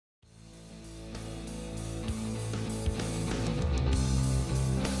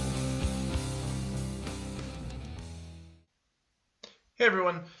Hey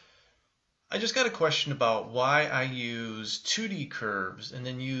everyone, I just got a question about why I use 2D curves and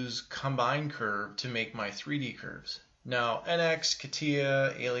then use combine curve to make my 3D curves. Now NX,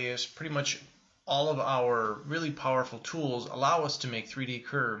 CATIA, Alias, pretty much all of our really powerful tools allow us to make 3D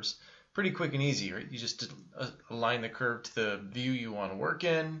curves pretty quick and easy, right? You just align the curve to the view you want to work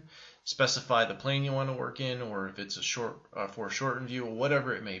in, specify the plane you want to work in, or if it's for a shortened view or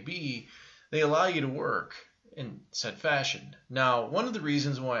whatever it may be, they allow you to work in said fashion. Now, one of the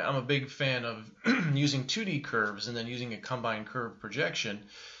reasons why I'm a big fan of using 2D curves and then using a combined curve projection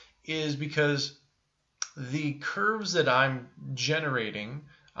is because the curves that I'm generating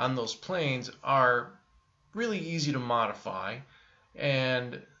on those planes are really easy to modify.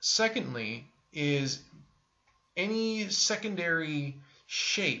 And secondly is any secondary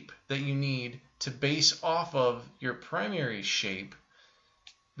shape that you need to base off of your primary shape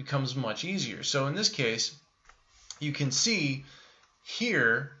becomes much easier. So in this case, you can see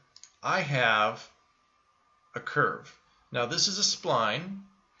here I have a curve. Now this is a spline.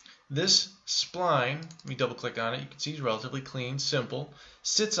 This spline, let me double click on it, you can see it's relatively clean, simple,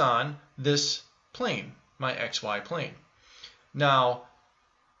 sits on this plane, my XY plane. Now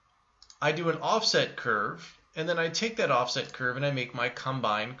I do an offset curve, and then I take that offset curve and I make my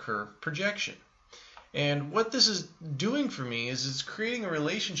combined curve projection. And what this is doing for me is it's creating a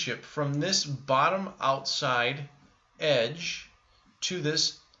relationship from this bottom outside edge to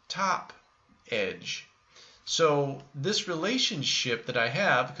this top edge. So this relationship that I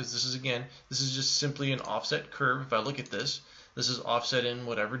have, because this is just simply an offset curve. If I look at this, this is offset in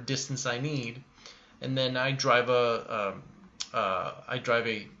whatever distance I need, and then I drive a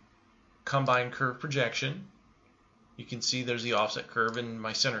combined curve projection. You can see there's the offset curve and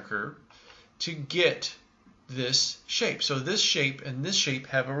my center curve to get this shape. So this shape and this shape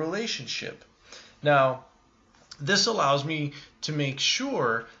have a relationship. Now this allows me to make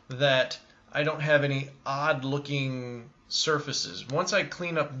sure that I don't have any odd looking surfaces. Once I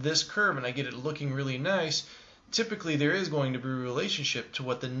clean up this curve and I get it looking really nice, typically there is going to be a relationship to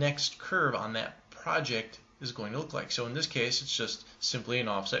what the next curve on that project is going to look like. So in this case, it's just simply an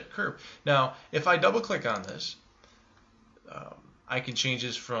offset curve. Now, if I double click on this, I can change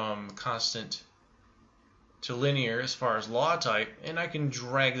this from constant to linear as far as law type, and I can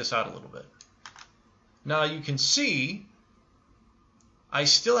drag this out a little bit. Now you can see I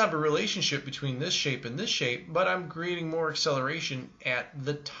still have a relationship between this shape and this shape, but I'm creating more acceleration at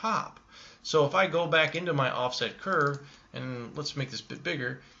the top. So if I go back into my offset curve, and let's make this a bit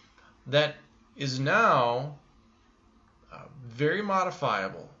bigger, that is now very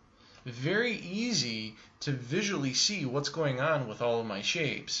modifiable, very easy to visually see what's going on with all of my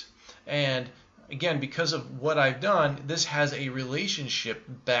shapes. And again, because of what I've done, this has a relationship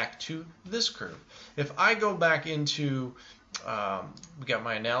back to this curve. If I go back into, we got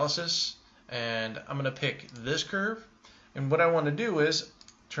my analysis, and I'm going to pick this curve, and what I want to do is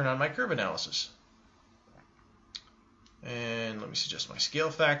turn on my curve analysis. And let me suggest my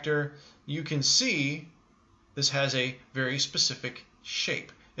scale factor. You can see this has a very specific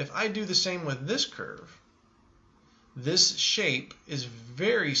shape. If I do the same with this curve, this shape is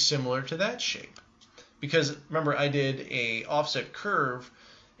very similar to that shape. Because remember, I did a offset curve,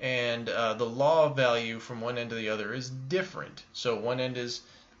 and the law value from one end to the other is different. So one end is,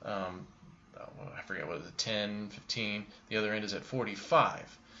 I forget what it is, 10, 15. The other end is at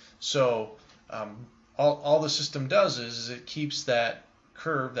 45. So all the system does is it keeps that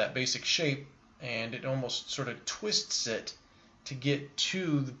curve, that basic shape, and it almost sort of twists it to get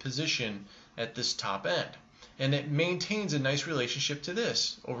to the position at this top end. And it maintains a nice relationship to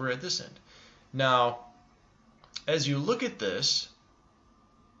this over at this end. Now, as you look at this,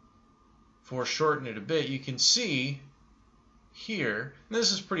 foreshorten it a bit, you can see here, and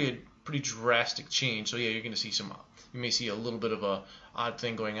this is pretty drastic change. So yeah, you're going to see some, you may see a little bit of a odd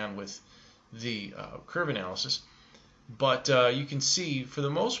thing going on with the curve analysis, but you can see for the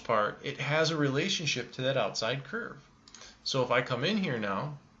most part it has a relationship to that outside curve. So if I come in here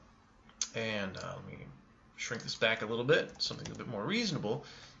now and let me shrink this back a little bit, something a bit more reasonable,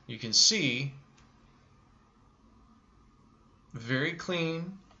 you can see very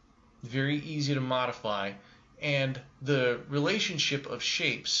clean, very easy to modify, and the relationship of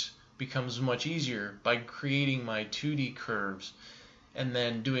shapes becomes much easier by creating my 2D curves and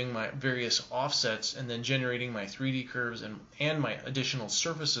then doing my various offsets and then generating my 3D curves and my additional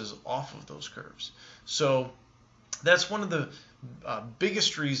surfaces off of those curves. So that's one of the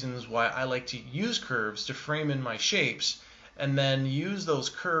biggest reasons why I like to use curves to frame in my shapes, and then use those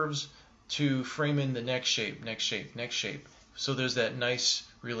curves to frame in the next shape, next shape, next shape. So there's that nice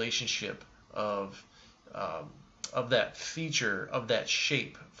relationship of of that feature, of that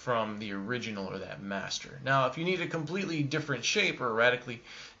shape from the original or that master. Now, if you need a completely different shape or a radically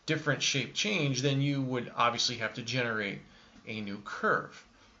different shape change, then you would obviously have to generate a new curve,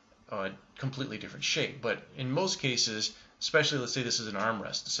 a completely different shape. But in most cases, especially let's say this is an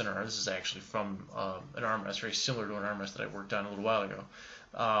armrest, the center arm, this is actually from an armrest, very similar to an armrest that I worked on a little while ago.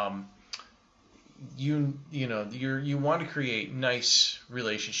 You want to create nice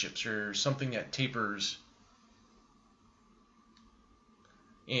relationships or something that tapers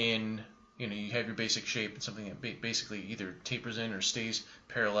in, you have your basic shape and something that basically either tapers in or stays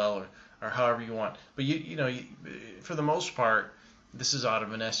parallel or however you want. But for the most part, this is out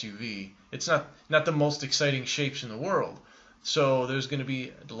of an SUV. It's not the most exciting shapes in the world. So there's going to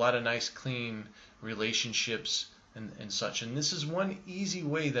be a lot of nice clean relationships and such. And this is one easy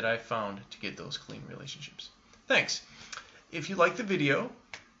way that I found to get those clean relationships. Thanks. If you like the video,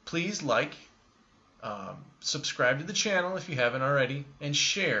 please like, subscribe to the channel if you haven't already, and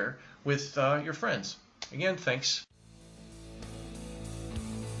share with your friends. Again, thanks.